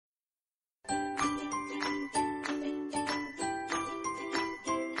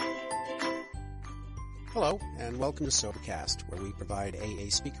Hello, and welcome to Sobercast, where we provide AA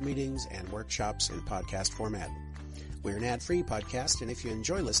speaker meetings and workshops in podcast format. We're an ad-free podcast, and if you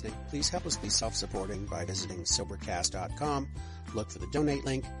enjoy listening, please help us be self-supporting by visiting Sobercast.com, look for the donate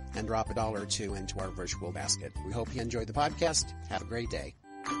link, and drop $1 or $2 into our virtual basket. We hope you enjoy the podcast. Have a great day.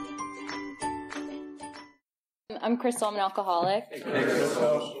 I'm Krystal. I'm an alcoholic. Hey,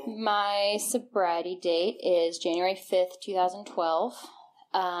 Krystal. My sobriety date is January 5th, 2012.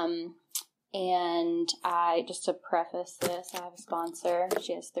 And just to preface this, I have a sponsor.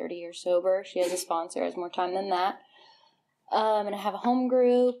 She has 30 years sober. She has a sponsor, has more time than that. And I have a home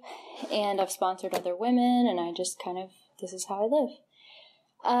group, and I've sponsored other women, and I just this is how I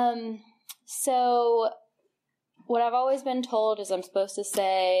live. So what I've always been told is I'm supposed to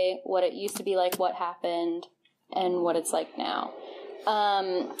say what it used to be like, what happened, and what it's like now.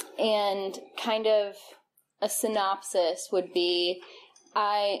 And kind of a synopsis would be,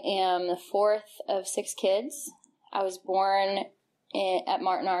 I am the fourth of 6 kids. I was born at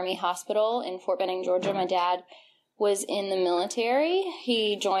Martin Army Hospital in Fort Benning, Georgia. My dad was in the military.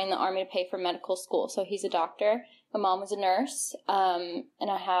 He joined the Army to pay for medical school, so he's a doctor. My mom was a nurse, and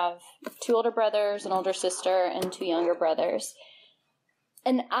I have 2 older brothers, an older sister, and 2 younger brothers.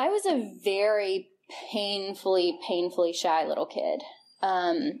 And I was a very painfully shy little kid,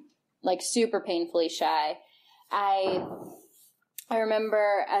 like super painfully shy. I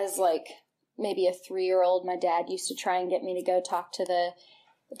remember as maybe a 3-year-old, my dad used to try and get me to go talk to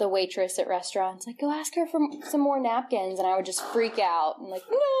the waitress at restaurants, go ask her for some more napkins, and I would just freak out and no, I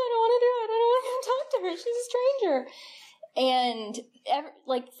don't want to do it. I don't want to talk to her. She's a stranger.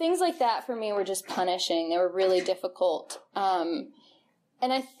 And things like that for me were just punishing. They were really difficult. And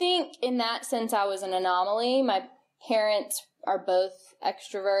I think in that sense I was an anomaly. My parents are both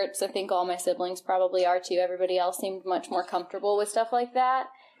extroverts. I think all my siblings probably are too. Everybody else seemed much more comfortable with stuff like that.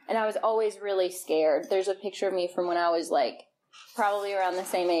 And I was always really scared. There's a picture of me from when I was probably around the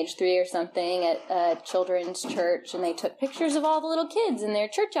same age, 3 or something, at a children's church, and they took pictures of all the little kids in their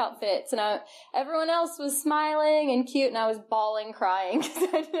church outfits, and everyone else was smiling and cute, and I was bawling, crying,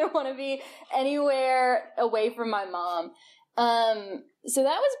 because I didn't want to be anywhere away from my mom. So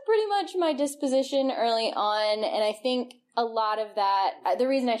that was pretty much my disposition early on, and I think a lot of that, the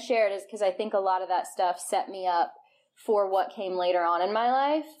reason I share it is because I think a lot of that stuff set me up for what came later on in my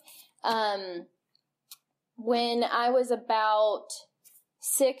life. When I was about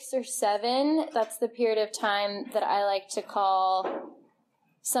 6 or 7, that's the period of time that I like to call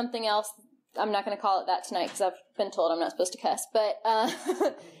something else. I'm not going to call it that tonight because I've been told I'm not supposed to cuss, but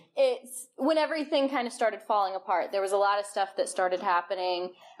it's when everything kind of started falling apart. There was a lot of stuff that started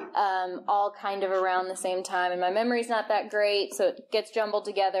happening all kind of around the same time, and my memory's not that great, so it gets jumbled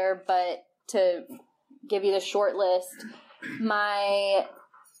together, but to give you the short list, my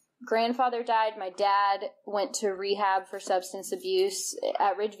grandfather died. My dad went to rehab for substance abuse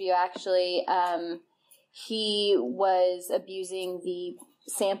at Ridgeview, actually. He was abusing the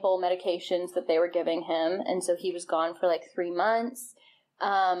sample medications that they were giving him, and so he was gone for 3 months.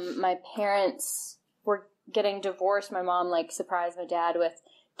 My parents were getting divorced. My mom surprised my dad with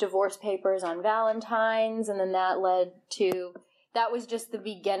divorce papers on Valentine's, and then that was just the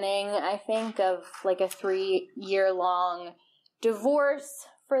beginning, I think, of a 3-year-long divorce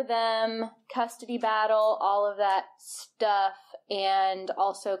for them, custody battle, all of that stuff, and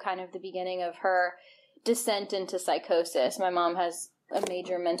also kind of the beginning of her descent into psychosis. My mom has a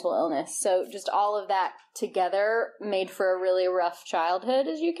major mental illness, so just all of that together made for a really rough childhood,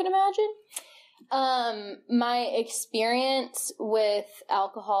 as you can imagine. My experience with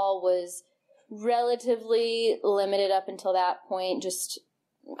alcohol was relatively limited up until that point.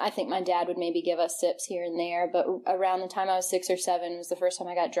 I think my dad would maybe give us sips here and there, but around the time I was 6 or 7 was the first time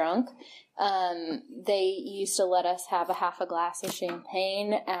I got drunk. They used to let us have a half a glass of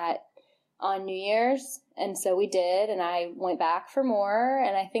champagne on New Year's, and so we did, and I went back for more,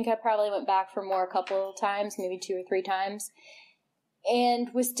 and I think I probably went back for more a couple of times, maybe 2 or 3 times,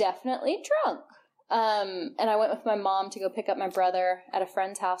 and was definitely drunk. And I went with my mom to go pick up my brother at a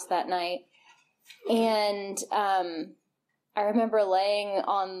friend's house that night, and I remember laying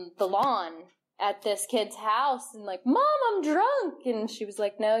on the lawn at this kid's house and Mom, I'm drunk. And she was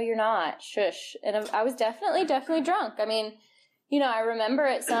like, no, you're not. Shush. And I was definitely drunk. I mean, I remember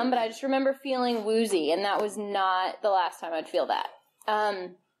it some, but I just remember feeling woozy, and that was not the last time I'd feel that.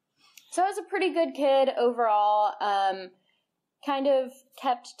 So I was a pretty good kid overall, kind of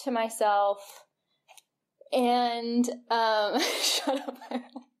kept to myself, and shut up.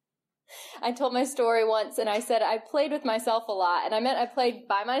 I told my story once, and I said I played with myself a lot, and I meant I played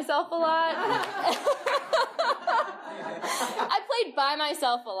by myself a lot. I played by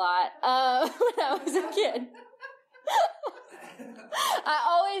myself a lot when I was a kid. I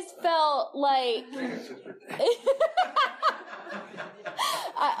always felt like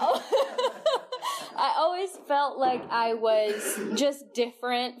I always felt like I was just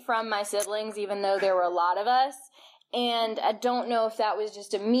different from my siblings, even though there were a lot of us. And I don't know if that was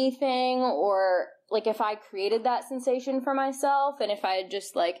just a me thing or like if I created that sensation for myself and if I had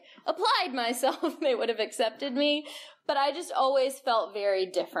just like applied myself, they would have accepted me. But I just always felt very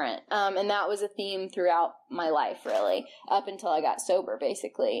different. And that was a theme throughout my life, really, up until I got sober,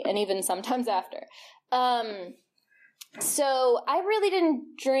 basically, and even sometimes after. So I really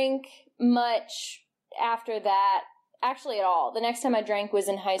didn't drink much after that, actually at all. The next time I drank was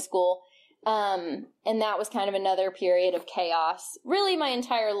in high school. And that was kind of another period of chaos. Really, my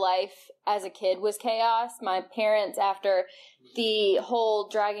entire life as a kid was chaos. My parents, after the whole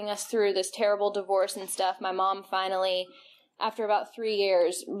dragging us through this terrible divorce and stuff, my mom finally, after about 3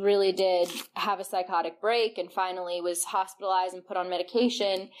 years, really did have a psychotic break and finally was hospitalized and put on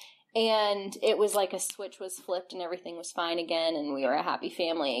medication. And it was like a switch was flipped and everything was fine again and we were a happy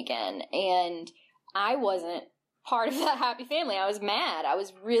family again. And I wasn't part of that happy family. I was mad. I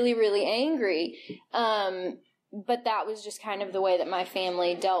was really, really angry. But that was just kind of the way that my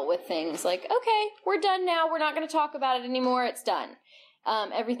family dealt with things. Like, okay, we're done now. We're not going to talk about it anymore. It's done.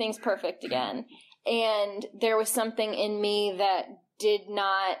 Everything's perfect again. And there was something in me that did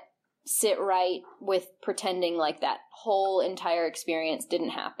not sit right with pretending like that whole entire experience didn't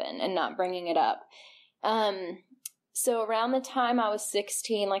happen and not bringing it up. So around the time I was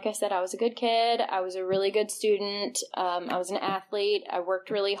 16, like I said, I was a good kid. I was a really good student. I was an athlete. I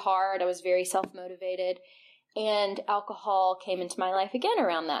worked really hard. I was very self-motivated. And alcohol came into my life again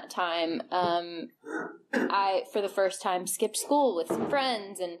around that time. I, for the first time, skipped school with some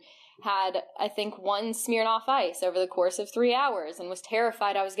friends and had, I think, one Smirnoff Ice over the course of 3 hours and was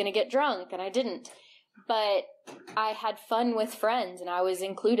terrified I was going to get drunk, and I didn't. But I had fun with friends, and I was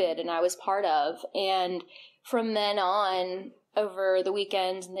included, and I was part of. And from then on, over the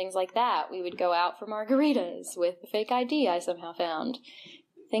weekends and things like that, we would go out for margaritas with the fake ID I somehow found.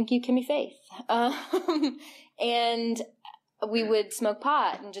 Thank you, Kimmy Faith. And we would smoke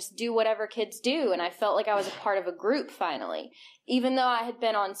pot and just do whatever kids do. And I felt like I was a part of a group finally. Even though I had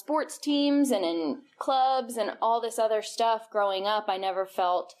been on sports teams and in clubs and all this other stuff growing up, I never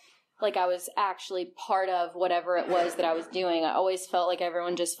felt like I was actually part of whatever it was that I was doing. I always felt like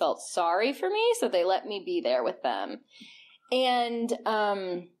everyone just felt sorry for me, so they let me be there with them. And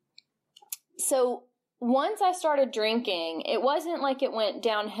so once I started drinking, it wasn't like it went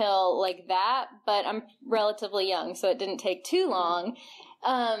downhill like that, but I'm relatively young, so it didn't take too long.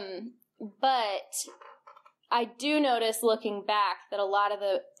 But I do notice looking back that a lot of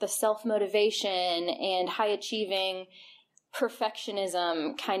the self-motivation and high-achieving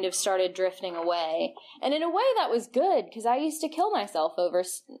perfectionism kind of started drifting away. And in a way that was good, because I used to kill myself over,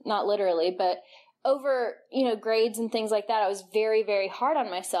 not literally, but over, grades and things like that. I was very, very hard on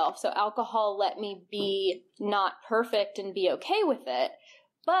myself. So alcohol let me be not perfect and be okay with it.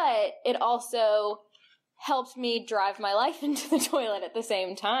 But it also helped me drive my life into the toilet at the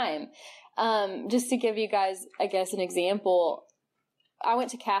same time. Just to give you guys, I guess, an example, I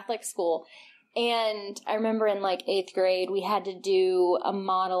went to Catholic school. And I remember in 8th grade, we had to do a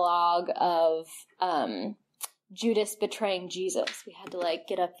monologue of Judas betraying Jesus. We had to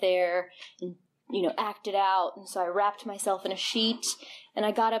get up there and, act it out. And so I wrapped myself in a sheet and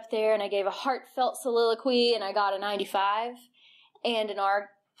I got up there and I gave a heartfelt soliloquy and I got a 95. And in our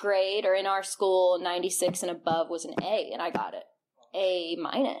grade or in our school, 96 and above was an A, and I got it A-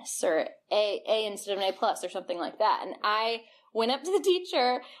 or A instead of an A+ or something like that. And I went up to the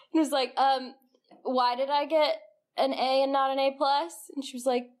teacher and was like, why did I get an A and not an A+? And she was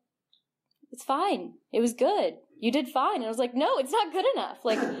like, it's fine. It was good. You did fine. And I was like, no, it's not good enough.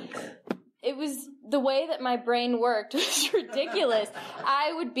 It was the way that my brain worked was ridiculous.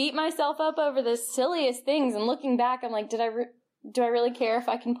 I would beat myself up over the silliest things. And looking back, I'm like, do I really care if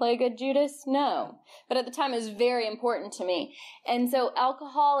I can play good Judas? No. But at the time, it was very important to me. And so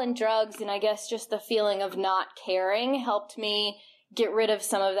alcohol and drugs, and I guess just the feeling of not caring, helped me get rid of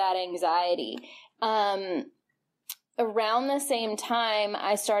some of that anxiety. Around the same time,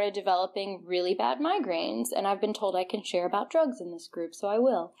 I started developing really bad migraines, and I've been told I can share about drugs in this group, so I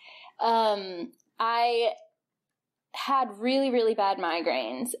will. I had really, really bad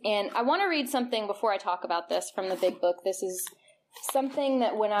migraines, and I want to read something before I talk about this from the big book. This is something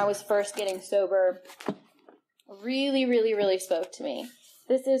that when I was first getting sober really, really, really spoke to me.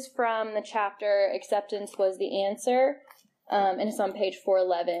 This is from the chapter Acceptance Was the Answer, and it's on page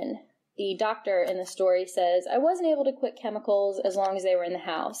 411. the doctor in the story says, I wasn't able to quit chemicals as long as they were in the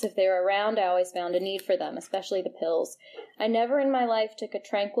house. If they were around, I always found a need for them, especially the pills. I never in my life took a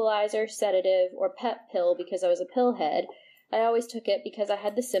tranquilizer, sedative, or pep pill because I was a pillhead. I always took it because I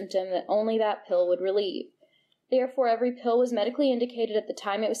had the symptom that only that pill would relieve. Therefore, every pill was medically indicated at the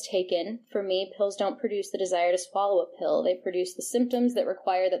time it was taken. For me, pills don't produce the desire to swallow a pill. They produce the symptoms that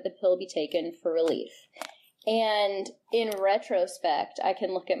require that the pill be taken for relief. And in retrospect, I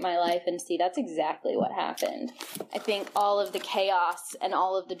can look at my life and see that's exactly what happened. I think all of the chaos and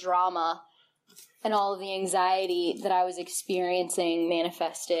all of the drama and all of the anxiety that I was experiencing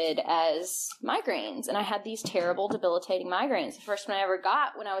manifested as migraines. And I had these terrible, debilitating migraines. The first one I ever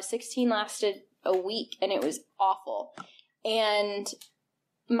got when I was 16 lasted a week, and it was awful. And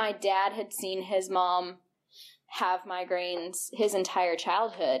my dad had seen his mom have migraines his entire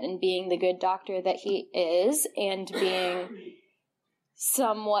childhood, and being the good doctor that he is, and being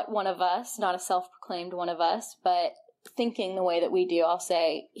somewhat one of us, not a self-proclaimed one of us, but thinking the way that we do, I'll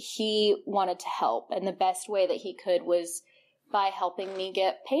say, he wanted to help, and the best way that he could was by helping me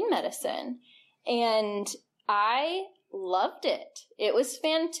get pain medicine. And I loved it. It was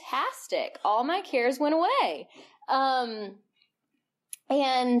fantastic. All my cares went away.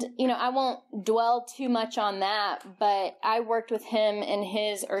 And, I won't dwell too much on that, but I worked with him in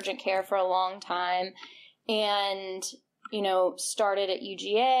his urgent care for a long time and, started at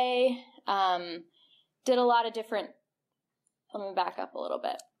UGA, did a lot of different, let me back up a little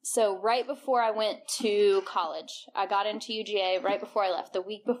bit. So right before I went to college, I got into UGA right before I left. The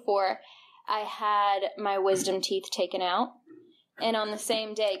week before, I had my wisdom teeth taken out. And on the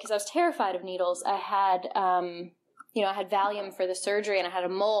same day, because I was terrified of needles, I had, I had Valium for the surgery, and I had a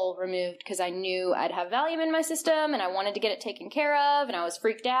mole removed because I knew I'd have Valium in my system, and I wanted to get it taken care of, and I was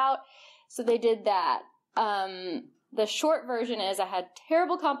freaked out. So they did that. The short version is I had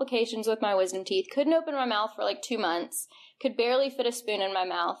terrible complications with my wisdom teeth, couldn't open my mouth for like 2 months, could barely fit a spoon in my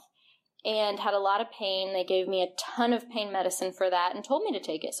mouth, and had a lot of pain. They gave me a ton of pain medicine for that and told me to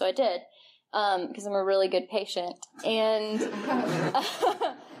take it, so I did, because I'm a really good patient. And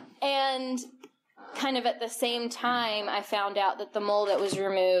and kind of at the same time, I found out that the mole that was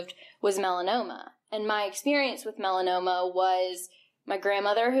removed was melanoma. And my experience with melanoma was my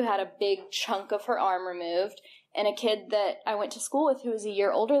grandmother, who had a big chunk of her arm removed, and a kid that I went to school with who was a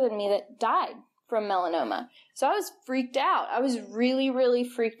year older than me that died from melanoma. So I was freaked out. I was really, really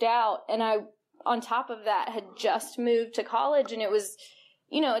freaked out. And I, on top of that, had just moved to college, and it was,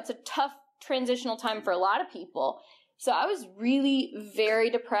 it's a tough transitional time for a lot of people. So I was really very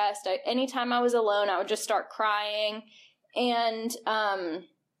depressed. Anytime I was alone, I would just start crying. And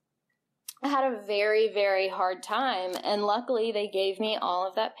I had a very, very hard time. And luckily, they gave me all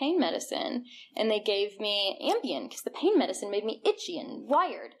of that pain medicine. And they gave me Ambien because the pain medicine made me itchy and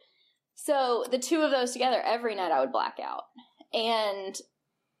wired. So the two of those together, every night I would black out. And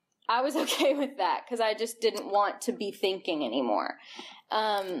I was okay with that because I just didn't want to be thinking anymore.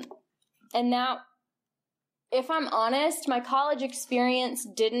 And now, if I'm honest, my college experience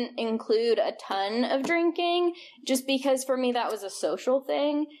didn't include a ton of drinking, just because for me that was a social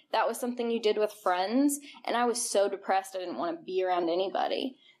thing. That was something you did with friends, and I was so depressed I didn't want to be around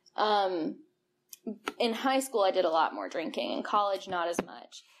anybody. In high school, I did a lot more drinking. In college, not as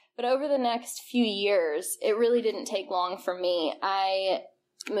much. But over the next few years, it really didn't take long for me. I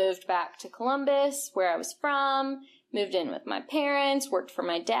moved back to Columbus, where I was from, moved in with my parents, worked for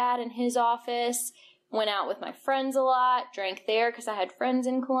my dad in his office, went out with my friends a lot, drank there because I had friends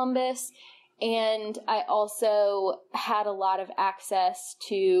in Columbus, and I also had a lot of access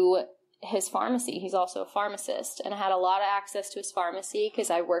to his pharmacy. He's also a pharmacist, and I had a lot of access to his pharmacy because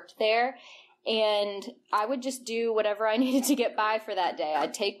I worked there, and I would just do whatever I needed to get by for that day.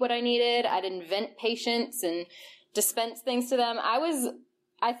 I'd take what I needed, I'd invent patients and dispense things to them.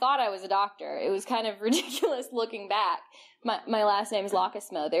 I thought I was a doctor. It was kind of ridiculous looking back. My last name is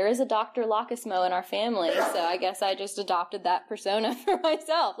Lockismo. There is a Dr. Lockismo in our family, so I guess I just adopted that persona for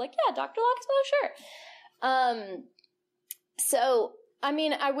myself. Like, yeah, Dr. Lockismo, sure. So,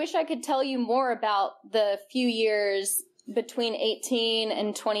 I wish I could tell you more about the few years between 18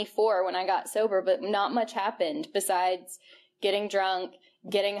 and 24 when I got sober, but not much happened besides getting drunk,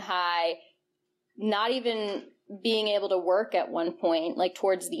 getting high, not even being able to work at one point, like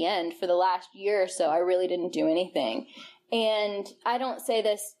towards the end. For the last year or so, I really didn't do anything. And I don't say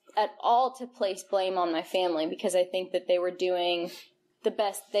this at all to place blame on my family, because I think that they were doing the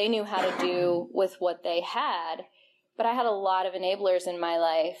best they knew how to do with what they had. But I had a lot of enablers in my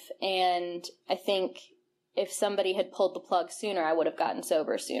life, and I think if somebody had pulled the plug sooner, I would have gotten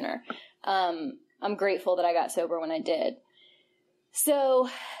sober sooner. I'm grateful that I got sober when I did. So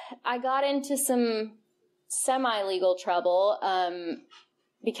I got into some semi-legal trouble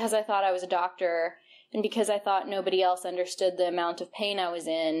because I thought I was a doctor and because I thought nobody else understood the amount of pain I was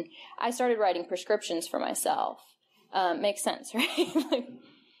in. I started writing prescriptions for myself. Makes sense, right? Like,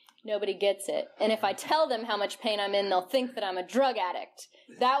 nobody gets it. And if I tell them how much pain I'm in, they'll think that I'm a drug addict.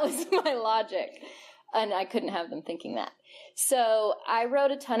 That was my logic. And I couldn't have them thinking that. So I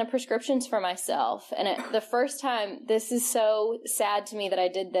wrote a ton of prescriptions for myself. And the first time, this is so sad to me that I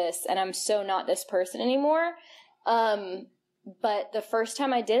did this, and I'm so not this person anymore. But the first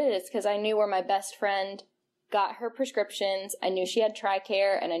time I did it, it's because I knew where my best friend got her prescriptions. I knew she had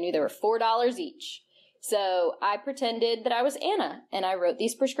TRICARE, and I knew they were $4 each. So I pretended that I was Anna, and I wrote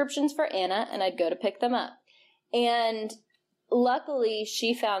these prescriptions for Anna, and I'd go to pick them up. And luckily,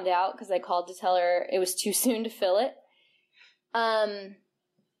 she found out because I called to tell her it was too soon to fill it. And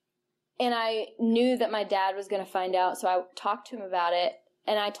I knew that my dad was going to find out, so I talked to him about it.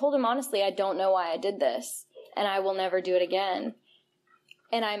 And I told him, honestly, I don't know why I did this, and I will never do it again.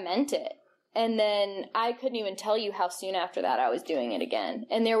 And I meant it. And then I couldn't even tell you how soon after that I was doing it again.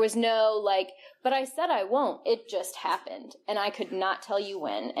 And there was no, but I said I won't. It just happened. And I could not tell you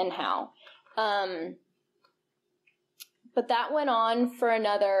when and how. But that went on for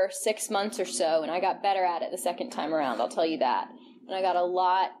another 6 months or so, and I got better at it the second time around, I'll tell you that. And I got a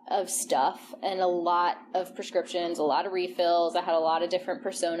lot of stuff and a lot of prescriptions, a lot of refills. I had a lot of different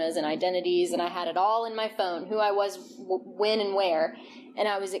personas and identities, and I had it all in my phone, who I was, when and where. And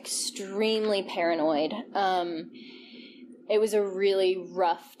I was extremely paranoid. It was a really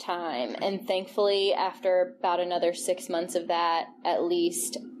rough time. And thankfully, after about another 6 months of that, at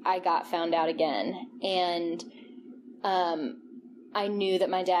least, I got found out again. And I knew that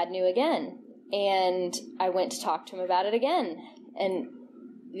my dad knew again, and I went to talk to him about it again, and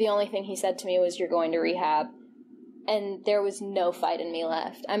the only thing he said to me was, "You're going to rehab," and there was no fight in me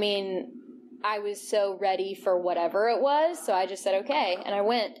left. I mean, I was so ready for whatever it was, so I just said, okay, and I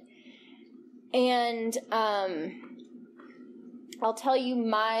went. And I'll tell you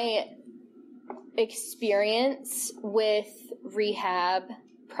my experience with rehab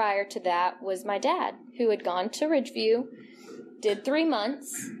prior to that was my dad, who had gone to Ridgeview, did 3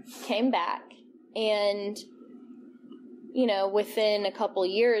 months, came back, and, within a couple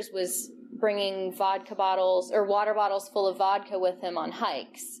years was bringing vodka bottles or water bottles full of vodka with him on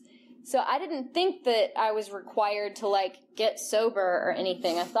hikes. So I didn't think that I was required to, get sober or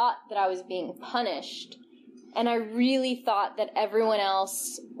anything. I thought that I was being punished. And I really thought that everyone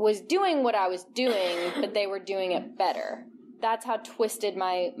else was doing what I was doing, but they were doing it better. That's how twisted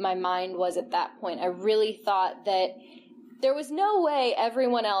my mind was at that point. I really thought that there was no way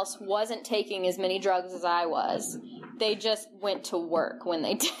everyone else wasn't taking as many drugs as I was. They just went to work when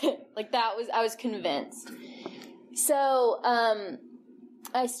they did. I was convinced. So,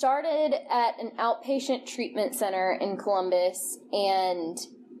 I started at an outpatient treatment center in Columbus and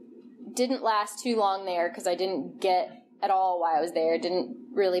didn't last too long there because I didn't get at all why I was there. Didn't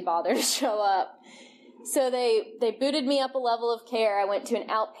really bother to show up. So they booted me up a level of care. I went to an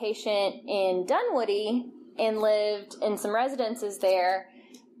outpatient in Dunwoody and lived in some residences there.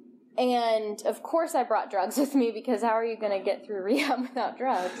 And, of course, I brought drugs with me because how are you going to get through rehab without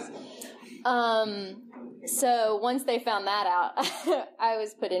drugs? So once they found that out, I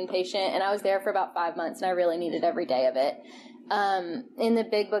was put inpatient, and I was there for about 5 months, and I really needed every day of it. In the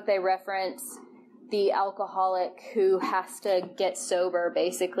big book, they reference the alcoholic who has to get sober,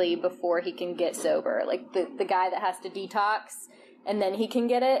 basically, before he can get sober. Like, the guy that has to detox, and then he can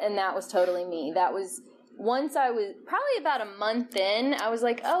get it, and that was totally me. That was, once I was, probably about a month in, I was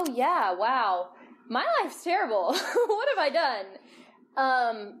like, oh, yeah, wow, my life's terrible. What have I done?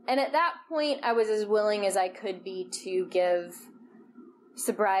 And at that point, I was as willing as I could be to give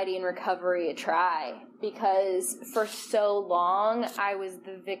sobriety and recovery a try, because for so long, I was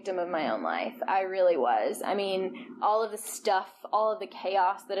the victim of my own life. I really was. I mean, all of the stuff, all of the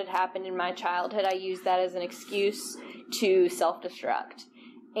chaos that had happened in my childhood, I used that as an excuse to self-destruct.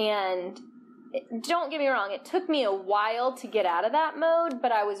 And don't get me wrong, it took me a while to get out of that mode,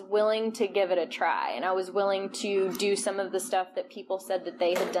 but I was willing to give it a try, and I was willing to do some of the stuff that people said that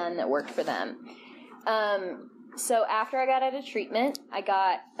they had done that worked for them. So after I got out of treatment, I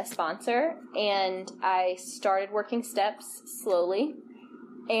got a sponsor, and I started working steps slowly,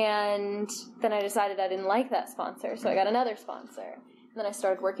 and then I decided I didn't like that sponsor, so I got another sponsor. And then I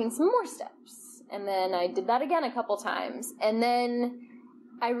started working some more steps, and then I did that again a couple times, and then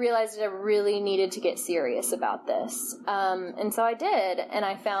I realized that I really needed to get serious about this. And so I did, and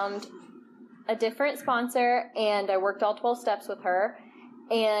I found a different sponsor, and I worked all 12 steps with her,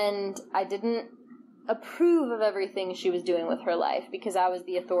 and I didn't approve of everything she was doing with her life because I was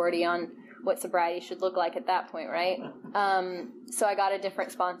the authority on what sobriety should look like at that point, right? So I got a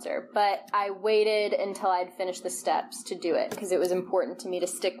different sponsor, but I waited until I'd finished the steps to do it because it was important to me to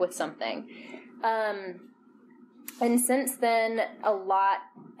stick with something. And since then, a lot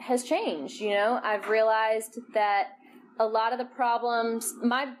has changed, I've realized that a lot of the problems,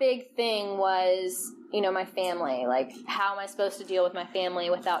 my big thing was, my family. Like, how am I supposed to deal with my family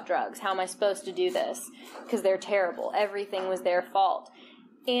without drugs? How am I supposed to do this? Because they're terrible. Everything was their fault.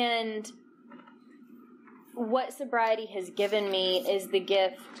 And what sobriety has given me is the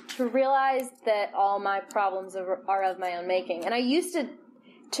gift to realize that all my problems are of my own making. And I used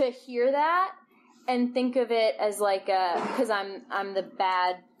to hear that and think of it as like because I'm the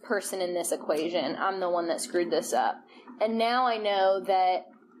bad person in this equation. I'm the one that screwed this up. And now I know that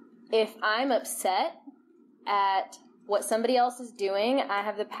if I'm upset at what somebody else is doing, I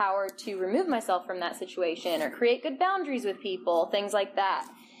have the power to remove myself from that situation or create good boundaries with people, things like that.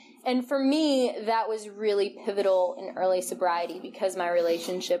 And for me, that was really pivotal in early sobriety because my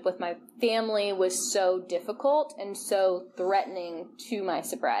relationship with my family was so difficult and so threatening to my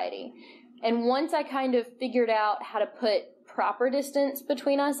sobriety. And once I kind of figured out how to put proper distance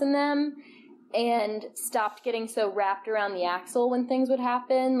between us and them and stopped getting so wrapped around the axle when things would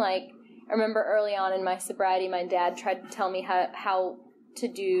happen, like I remember early on in my sobriety, my dad tried to tell me how to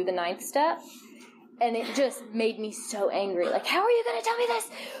do the 9th step. And it just made me so angry. Like, how are you going to tell me this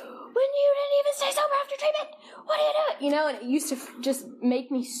when you didn't even stay sober after treatment? What are you doing? And it used to just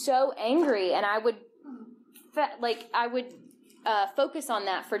make me so angry. And I would, focus on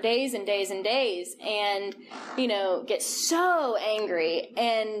that for days and days and days and, get so angry.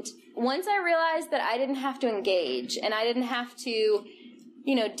 And once I realized that I didn't have to engage and I didn't have to,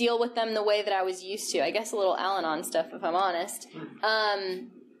 deal with them the way that I was used to, I guess a little al-anon stuff if I'm honest,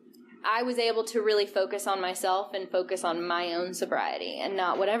 I was able to really focus on myself and focus on my own sobriety and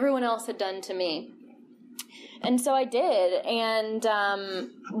not what everyone else had done to me. And so I did, and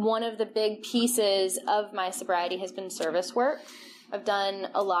one of the big pieces of my sobriety has been service work. I've done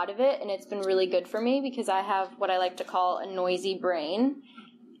a lot of it, and it's been really good for me because I have what I like to call a noisy brain.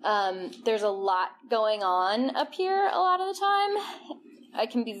 There's a lot going on up here a lot of the time. I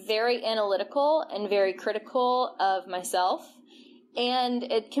can be very analytical and very critical of myself. And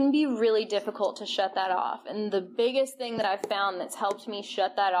it can be really difficult to shut that off. And the biggest thing that I've found that's helped me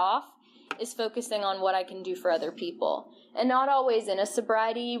shut that off is focusing on what I can do for other people. And not always in a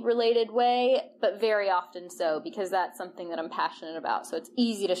sobriety-related way, but very often so, because that's something that I'm passionate about. So it's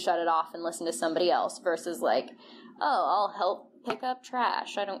easy to shut it off and listen to somebody else versus like, oh, I'll help pick up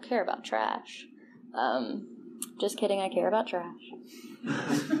trash. I don't care about trash. Just kidding, I care about trash.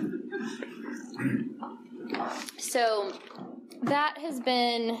 So that has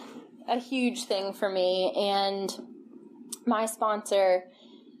been a huge thing for me, and my sponsor,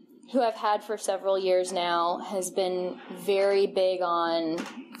 who I've had for several years now, has been very big on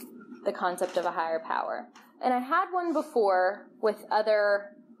the concept of a higher power. And I had one before with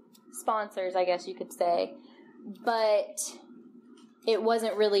other sponsors, I guess you could say, but it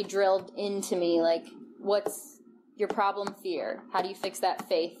wasn't really drilled into me, like, what's your problem? Fear. How do you fix that?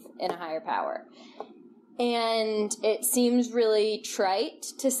 Faith in a higher power. And it seems really trite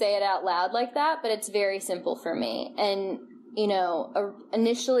to say it out loud like that, but it's very simple for me. And,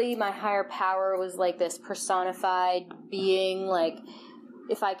 initially my higher power was like this personified being, like,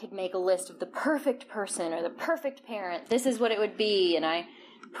 if I could make a list of the perfect person or the perfect parent, this is what it would be. And I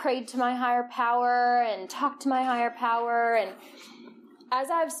prayed to my higher power and talked to my higher power. And as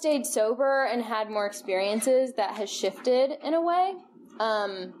I've stayed sober and had more experiences, that has shifted in a way.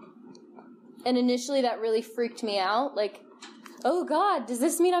 And initially that really freaked me out. Like, oh God, does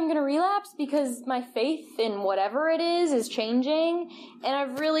this mean I'm going to relapse because my faith in whatever it is changing? And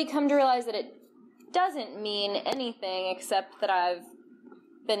I've really come to realize that it doesn't mean anything except that I've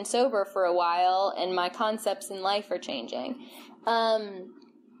been sober for a while and my concepts in life are changing.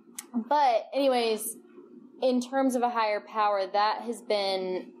 But anyways, in terms of a higher power, that has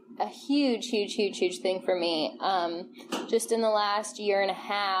been a huge thing for me. Just in the last year and a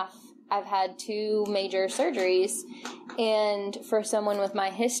half, I've had 2 major surgeries, and for someone with my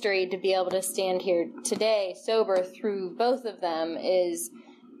history to be able to stand here today sober through both of them is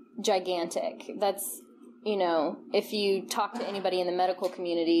gigantic. That's, if you talk to anybody in the medical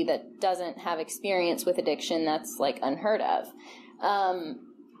community that doesn't have experience with addiction, that's like unheard of.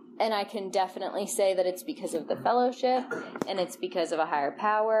 And I can definitely say that it's because of the fellowship, and it's because of a higher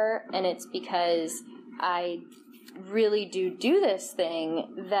power, and it's because I really do this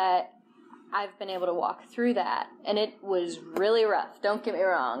thing that I've been able to walk through that, and it was really rough, don't get me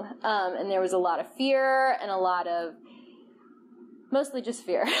wrong. And there was a lot of fear and a lot of, mostly just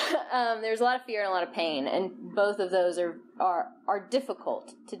fear. There's a lot of fear and a lot of pain, and both of those are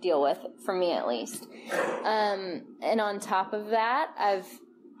difficult to deal with, for me at least. And on top of that, I've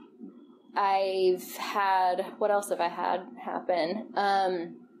had, what else have I had happen?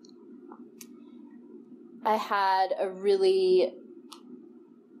 I had a really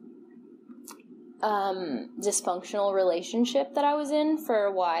dysfunctional relationship that I was in for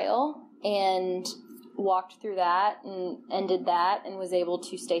a while, and walked through that and ended that, and was able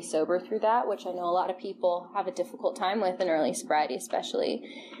to stay sober through that, which I know a lot of people have a difficult time with in early sobriety especially.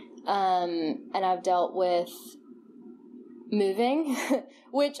 And I've dealt with moving,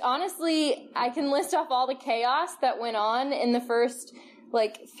 which honestly, I can list off all the chaos that went on in the first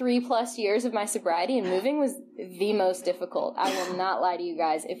 3+ years of my sobriety, and moving was the most difficult. I will not lie to you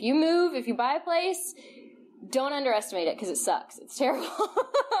guys. If you move, if you buy a place, don't underestimate it, because it sucks. It's terrible.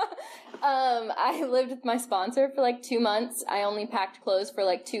 I lived with my sponsor for 2 months. I only packed clothes for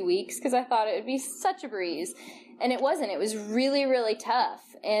 2 weeks because I thought it would be such a breeze. And it wasn't. It was really, really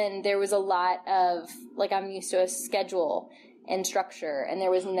tough. And there was a lot of, I'm used to a schedule and structure, and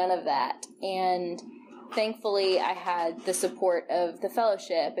there was none of that. And thankfully, I had the support of the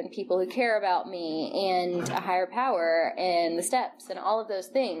fellowship and people who care about me and a higher power and the steps and all of those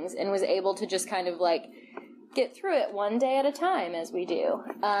things, and was able to just kind of get through it one day at a time, as we do.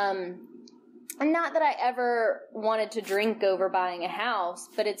 And not that I ever wanted to drink over buying a house,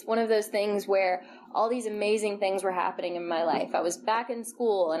 but it's one of those things where all these amazing things were happening in my life. I was back in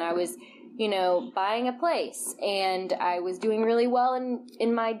school, and I was, buying a place, and I was doing really well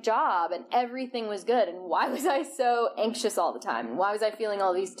in my job, and everything was good. And why was I so anxious all the time? And why was I feeling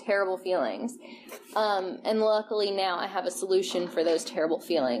all these terrible feelings? And luckily now I have a solution for those terrible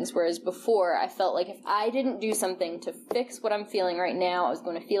feelings, whereas before I felt like if I didn't do something to fix what I'm feeling right now, I was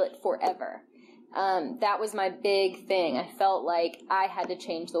going to feel it forever. That was my big thing. I felt like I had to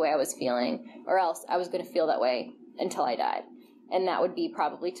change the way I was feeling, or else I was going to feel that way until I died. And that would be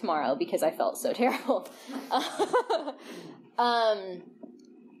probably tomorrow, because I felt so terrible. I'm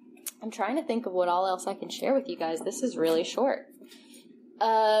trying to think of what all else I can share with you guys. This is really short.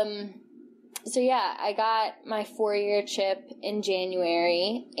 So yeah, I got my 4-year chip in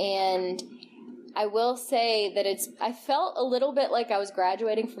January, and I will say that I felt a little bit like I was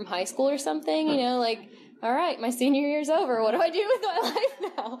graduating from high school or something, all right, my senior year's over. What do I do with my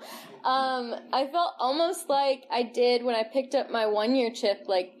life now? I felt almost like I did when I picked up my 1-year chip.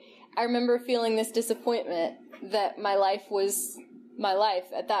 I remember feeling this disappointment that my life was my life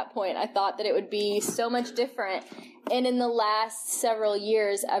at that point. I thought that it would be so much different. And in the last several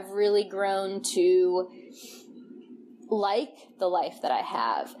years, I've really grown to like the life that I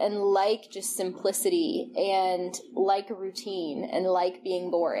have, and like just simplicity, and like a routine, and like being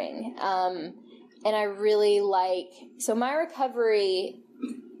boring. And I really so my recovery,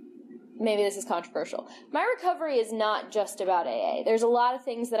 maybe this is controversial, my recovery is not just about AA. There's a lot of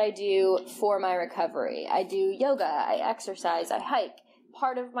things that I do for my recovery. I do yoga, I exercise, I hike.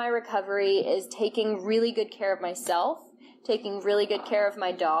 Part of my recovery is taking really good care of myself, taking really good care of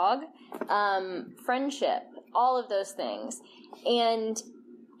my dog, friendship, all of those things. And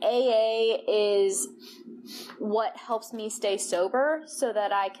AA is what helps me stay sober so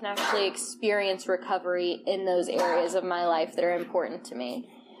that I can actually experience recovery in those areas of my life that are important to me.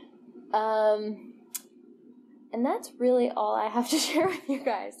 And that's really all I have to share with you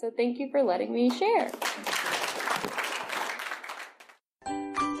guys. So thank you for letting me share.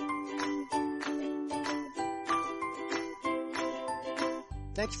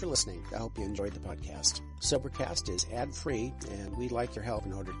 Thanks for listening. I hope you enjoyed the podcast. Sobercast is ad-free, and we'd like your help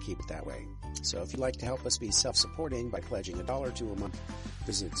in order to keep it that way. So if you'd like to help us be self-supporting by pledging $1 or $2 a month,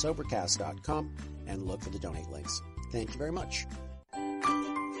 visit Sobercast.com and look for the donate links. Thank you very much.